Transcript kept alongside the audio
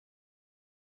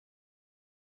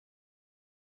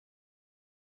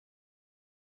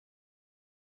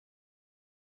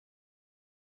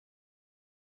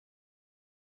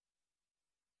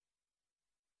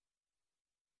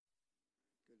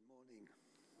morning.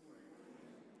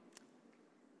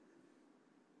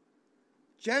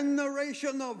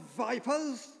 Generation of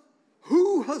vipers,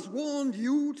 who has warned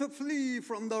you to flee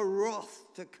from the wrath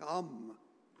to come?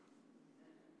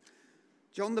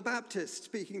 John the Baptist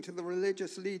speaking to the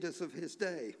religious leaders of his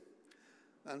day,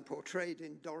 and portrayed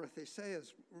in Dorothy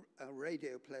Sayers'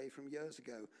 radio play from years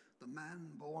ago, the man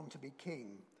born to be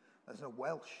king, as a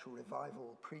Welsh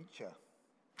revival preacher.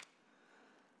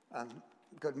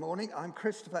 Good morning, I'm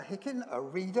Christopher Hicken, a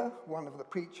reader, one of the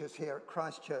preachers here at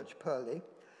Christ Church Purley,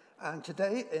 and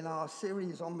today in our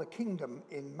series on the kingdom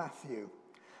in Matthew,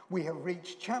 we have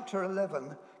reached chapter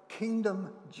 11, Kingdom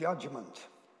Judgement.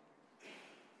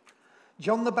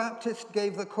 John the Baptist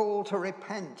gave the call to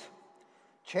repent,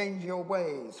 change your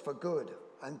ways for good,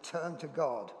 and turn to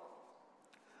God.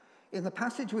 In the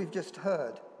passage we've just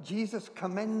heard, Jesus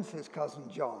commends his cousin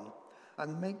John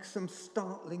and makes some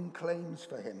startling claims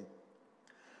for him,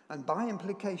 and by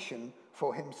implication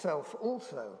for himself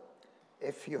also,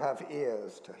 if you have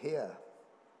ears to hear.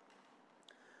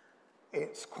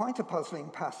 It's quite a puzzling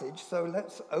passage, so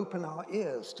let's open our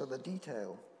ears to the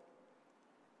detail.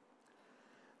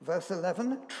 Verse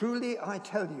 11, truly I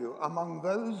tell you, among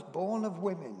those born of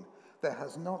women, there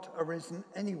has not arisen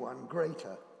anyone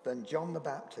greater than John the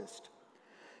Baptist.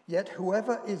 Yet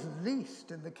whoever is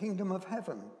least in the kingdom of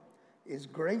heaven is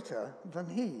greater than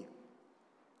he.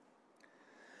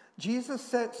 Jesus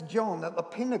sets John at the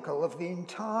pinnacle of the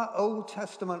entire Old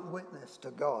Testament witness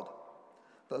to God.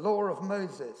 The law of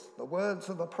Moses, the words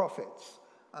of the prophets,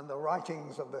 and the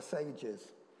writings of the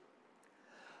sages.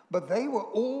 But they were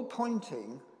all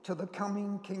pointing to the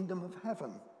coming kingdom of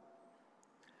heaven.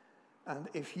 And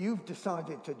if you've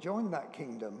decided to join that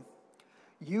kingdom,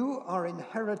 you are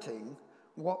inheriting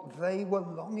what they were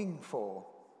longing for,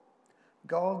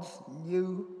 God's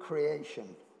new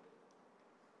creation.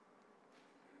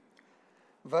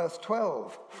 Verse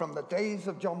 12, from the days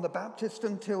of John the Baptist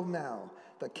until now,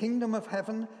 the kingdom of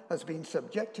heaven has been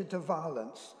subjected to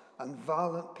violence, and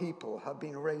violent people have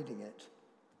been raiding it.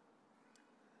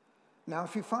 Now,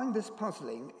 if you find this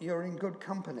puzzling, you're in good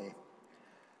company.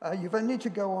 You've only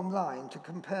to go online to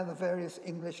compare the various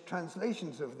English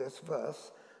translations of this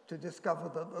verse to discover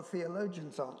that the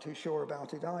theologians aren't too sure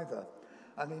about it either.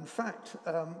 And in fact,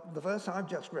 the verse I've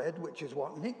just read, which is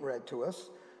what Nick read to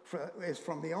us, is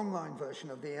from the online version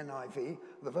of the NIV.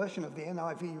 The version of the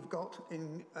NIV you've got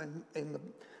in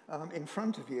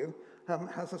front of you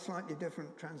has a slightly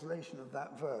different translation of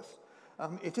that verse.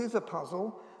 It is a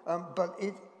puzzle, but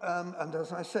and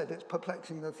as I said, it's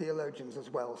perplexing the theologians as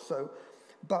well.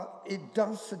 But it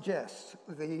does suggest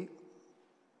the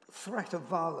threat of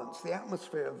violence, the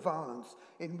atmosphere of violence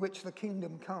in which the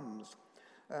kingdom comes.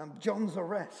 John's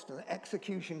arrest and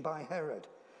execution by Herod.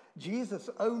 Jesus'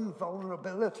 own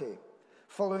vulnerability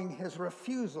following his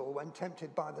refusal when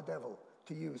tempted by the devil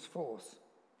to use force.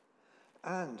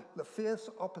 And the fierce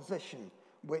opposition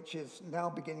which is now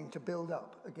beginning to build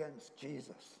up against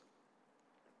Jesus.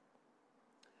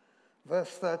 Verse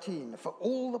 13, for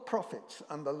all the prophets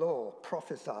and the law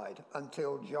prophesied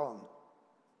until John.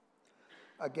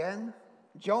 Again,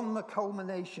 John, the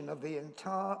culmination of the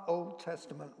entire Old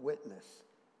Testament witness.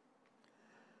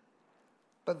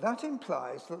 But that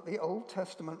implies that the Old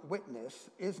Testament witness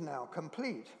is now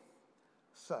complete.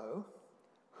 So,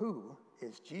 who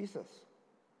is Jesus?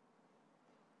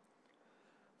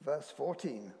 Verse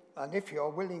 14, and if you're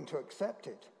willing to accept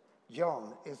it,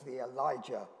 John is the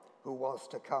Elijah who was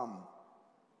to come.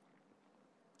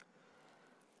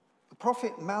 The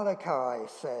prophet Malachi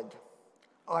said,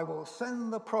 I will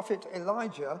send the prophet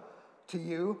Elijah to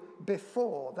you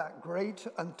before that great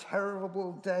and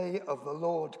terrible day of the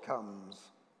Lord comes.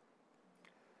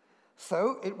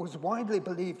 So it was widely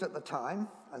believed at the time,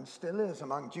 and still is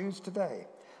among Jews today,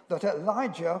 that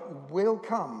Elijah will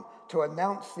come to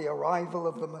announce the arrival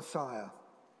of the Messiah.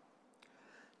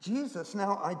 Jesus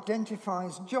now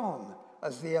identifies John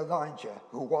as the Elijah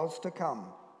who was to come.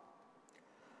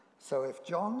 So if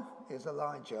John is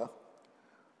Elijah,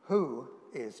 who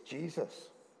is Jesus?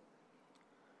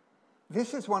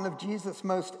 This is one of Jesus'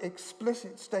 most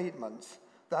explicit statements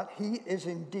that he is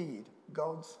indeed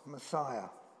God's Messiah.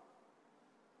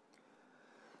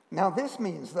 Now this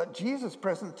means that Jesus'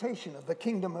 presentation of the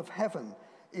kingdom of heaven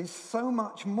is so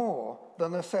much more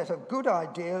than a set of good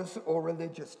ideas or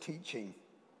religious teaching.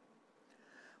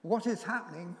 What is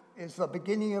happening is the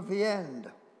beginning of the end.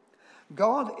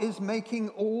 God is making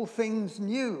all things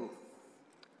new.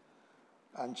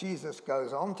 And Jesus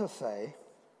goes on to say,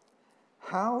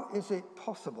 how is it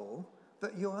possible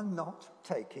that you are not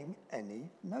taking any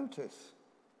notice?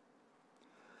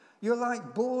 You're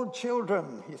like bored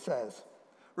children, he says,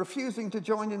 refusing to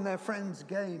join in their friends'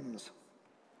 games.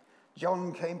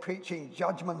 John came preaching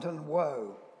judgment and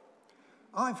woe.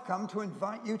 I've come to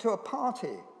invite you to a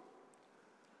party.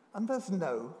 And there's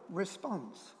no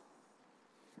response.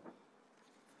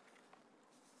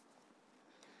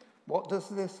 What does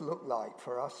this look like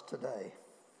for us today?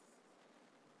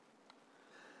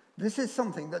 This is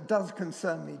something that does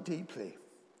concern me deeply.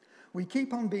 We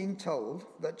keep on being told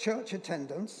that church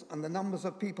attendance and the numbers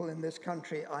of people in this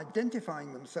country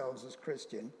identifying themselves as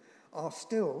Christian are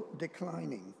still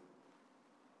declining.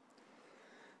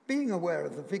 Being aware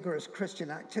of the vigorous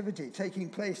Christian activity taking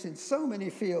place in so many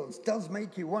fields does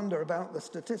make you wonder about the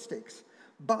statistics,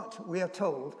 but we are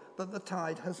told that the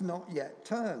tide has not yet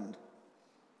turned.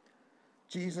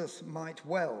 Jesus might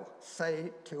well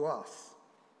say to us,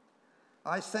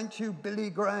 I sent you Billy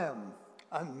Graham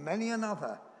and many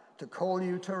another to call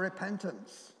you to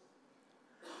repentance.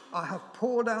 I have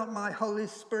poured out my Holy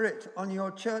Spirit on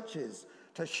your churches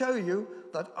to show you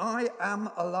that I am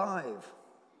alive.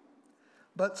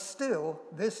 But still,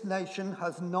 this nation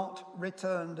has not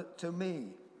returned to me.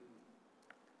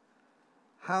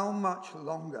 How much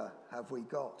longer have we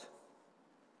got?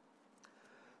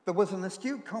 There was an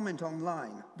astute comment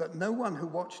online that no one who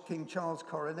watched King Charles'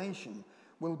 coronation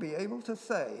will be able to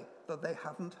say that they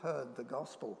haven't heard the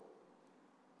gospel.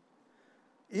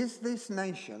 Is this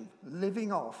nation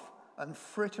living off and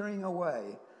frittering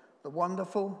away the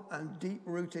wonderful and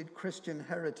deep-rooted Christian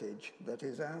heritage that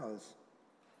is ours?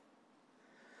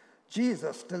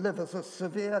 Jesus delivers a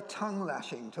severe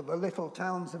tongue-lashing to the little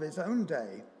towns of his own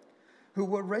day, who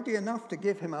were ready enough to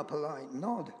give him a polite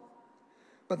nod,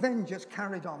 but then just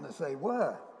carried on as they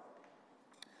were,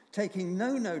 taking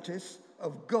no notice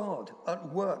of God at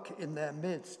work in their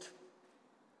midst.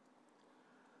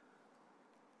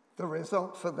 The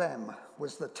result for them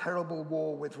was the terrible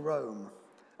war with Rome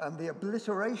and the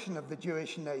obliteration of the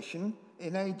Jewish nation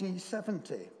in AD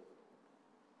 70.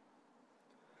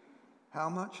 How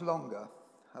much longer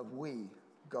have we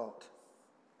got?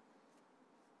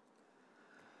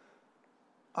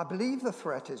 I believe the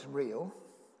threat is real,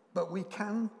 but we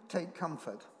can take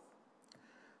comfort.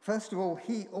 First of all,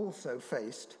 he also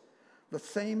faced the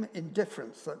same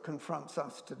indifference that confronts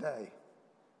us today.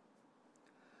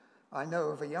 I know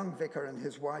of a young vicar and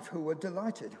his wife who were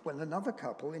delighted when another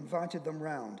couple invited them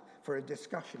round for a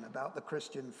discussion about the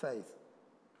Christian faith.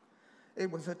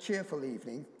 It was a cheerful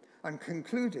evening and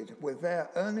concluded with their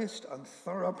earnest and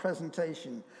thorough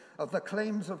presentation of the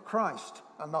claims of Christ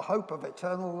and the hope of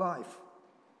eternal life.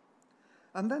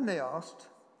 And then they asked,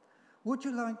 would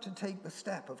you like to take the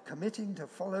step of committing to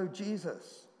follow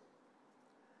Jesus?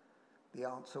 The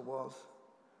answer was,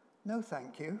 no,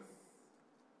 thank you.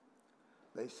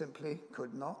 They simply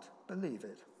could not believe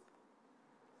it.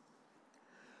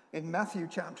 In Matthew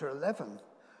chapter 11,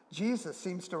 Jesus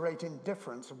seems to rate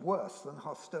indifference worse than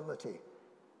hostility.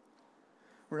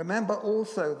 Remember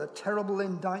also the terrible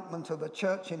indictment of the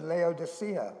church in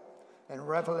Laodicea in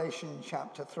Revelation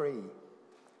chapter 3.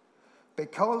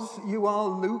 Because you are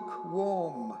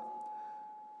lukewarm,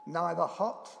 neither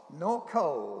hot nor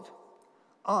cold,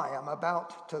 I am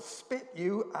about to spit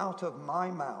you out of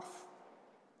my mouth.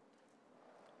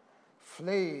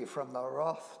 Flee from the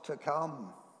wrath to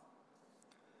come.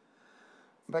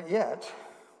 But yet,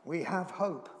 we have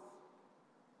hope.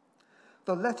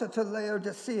 The letter to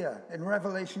Laodicea in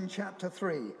Revelation chapter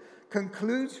 3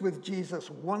 concludes with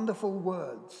Jesus' wonderful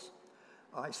words,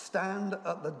 I stand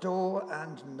at the door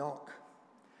and knock.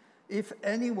 If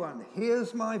anyone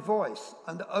hears my voice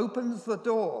and opens the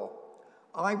door,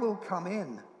 I will come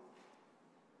in.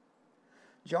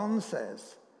 John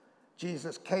says,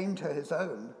 Jesus came to his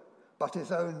own, but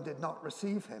his own did not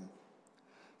receive him.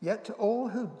 Yet to all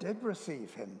who did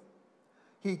receive him,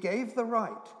 he gave the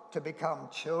right to become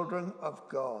children of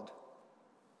God.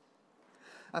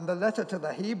 And the letter to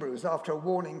the Hebrews, after a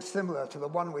warning similar to the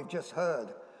one we've just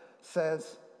heard,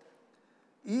 says,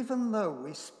 even though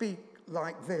we speak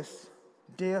like this,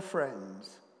 dear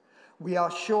friends, we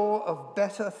are sure of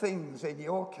better things in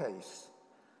your case,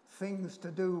 things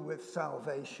to do with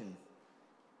salvation.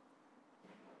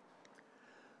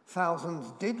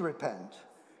 Thousands did repent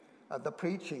at the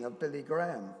preaching of Billy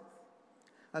Graham,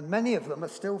 and many of them are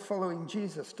still following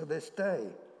Jesus to this day.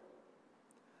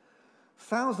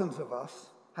 Thousands of us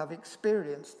have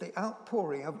experienced the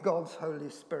outpouring of God's Holy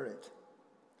Spirit.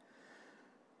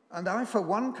 And I, for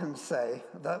one, can say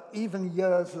that even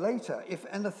years later, if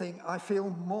anything, I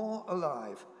feel more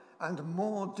alive and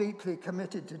more deeply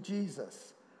committed to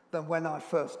Jesus than when I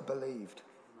first believed.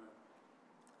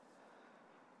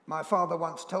 My father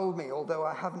once told me, although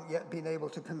I haven't yet been able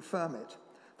to confirm it,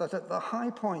 that at the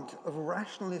high point of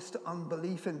rationalist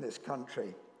unbelief in this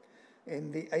country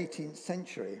in the 18th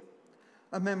century,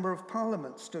 a member of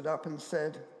parliament stood up and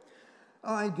said,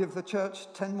 "I give the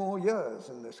church 10 more years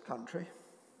in this country."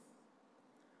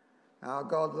 Our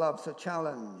God loves a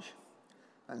challenge,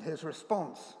 and his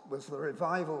response was the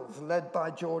revivals led by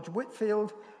George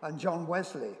Whitefield and John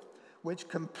Wesley, which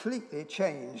completely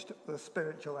changed the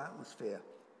spiritual atmosphere.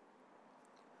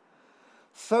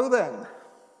 So then,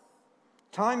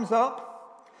 time's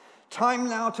up. Time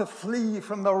now to flee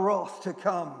from the wrath to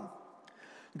come.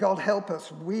 God help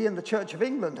us, we in the Church of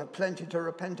England have plenty to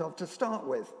repent of to start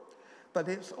with. But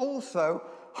it's also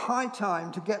high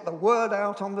time to get the word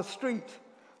out on the street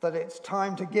that it's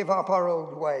time to give up our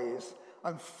old ways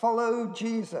and follow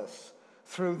Jesus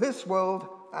through this world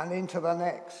and into the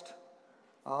next.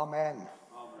 Amen.